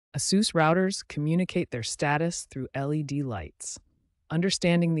Asus routers communicate their status through LED lights.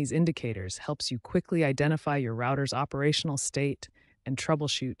 Understanding these indicators helps you quickly identify your router's operational state and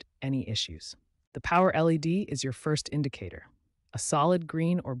troubleshoot any issues. The power LED is your first indicator. A solid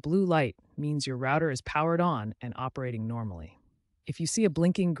green or blue light means your router is powered on and operating normally. If you see a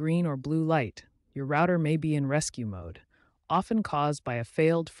blinking green or blue light, your router may be in rescue mode, often caused by a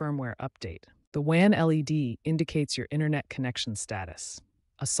failed firmware update. The WAN LED indicates your internet connection status.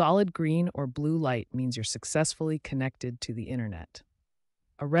 A solid green or blue light means you're successfully connected to the internet.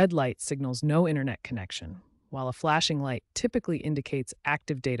 A red light signals no internet connection, while a flashing light typically indicates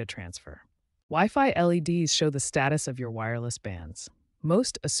active data transfer. Wi-Fi LEDs show the status of your wireless bands.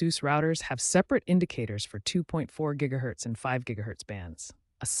 Most Asus routers have separate indicators for 2.4 GHz and 5 GHz bands.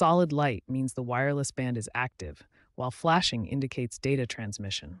 A solid light means the wireless band is active, while flashing indicates data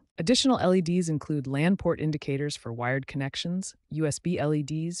transmission. Additional LEDs include LAN port indicators for wired connections, USB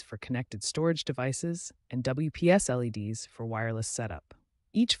LEDs for connected storage devices, and WPS LEDs for wireless setup.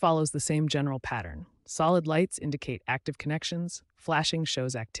 Each follows the same general pattern. Solid lights indicate active connections, flashing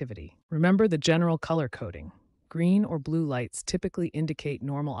shows activity. Remember the general color coding. Green or blue lights typically indicate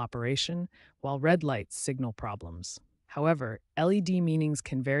normal operation, while red lights signal problems. However, LED meanings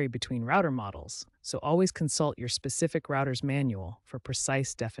can vary between router models, so always consult your specific router's manual for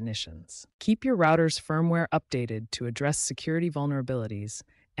precise definitions. Keep your router's firmware updated to address security vulnerabilities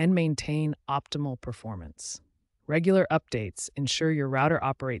and maintain optimal performance. Regular updates ensure your router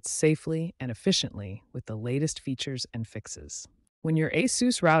operates safely and efficiently with the latest features and fixes. When your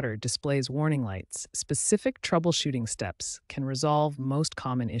Asus router displays warning lights, specific troubleshooting steps can resolve most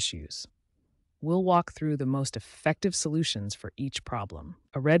common issues. We'll walk through the most effective solutions for each problem.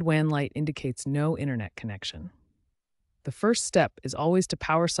 A red WAN light indicates no internet connection. The first step is always to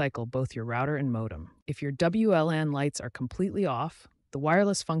power cycle both your router and modem. If your WLAN lights are completely off, the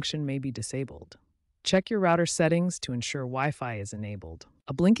wireless function may be disabled. Check your router settings to ensure Wi-Fi is enabled.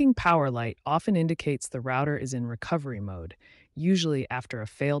 A blinking power light often indicates the router is in recovery mode, usually after a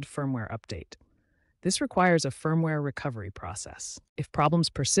failed firmware update. This requires a firmware recovery process. If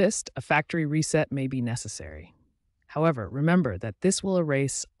problems persist, a factory reset may be necessary. However, remember that this will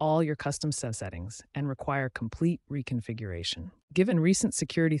erase all your custom settings and require complete reconfiguration. Given recent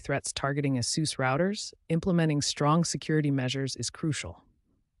security threats targeting Asus routers, implementing strong security measures is crucial.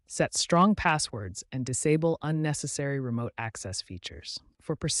 Set strong passwords and disable unnecessary remote access features.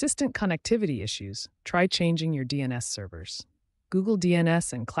 For persistent connectivity issues, try changing your DNS servers. Google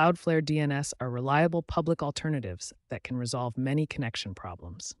DNS and Cloudflare DNS are reliable public alternatives that can resolve many connection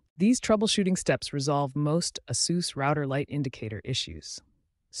problems. These troubleshooting steps resolve most Asus router light indicator issues.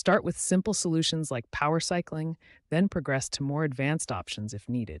 Start with simple solutions like power cycling, then progress to more advanced options if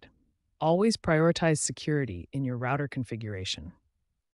needed. Always prioritize security in your router configuration.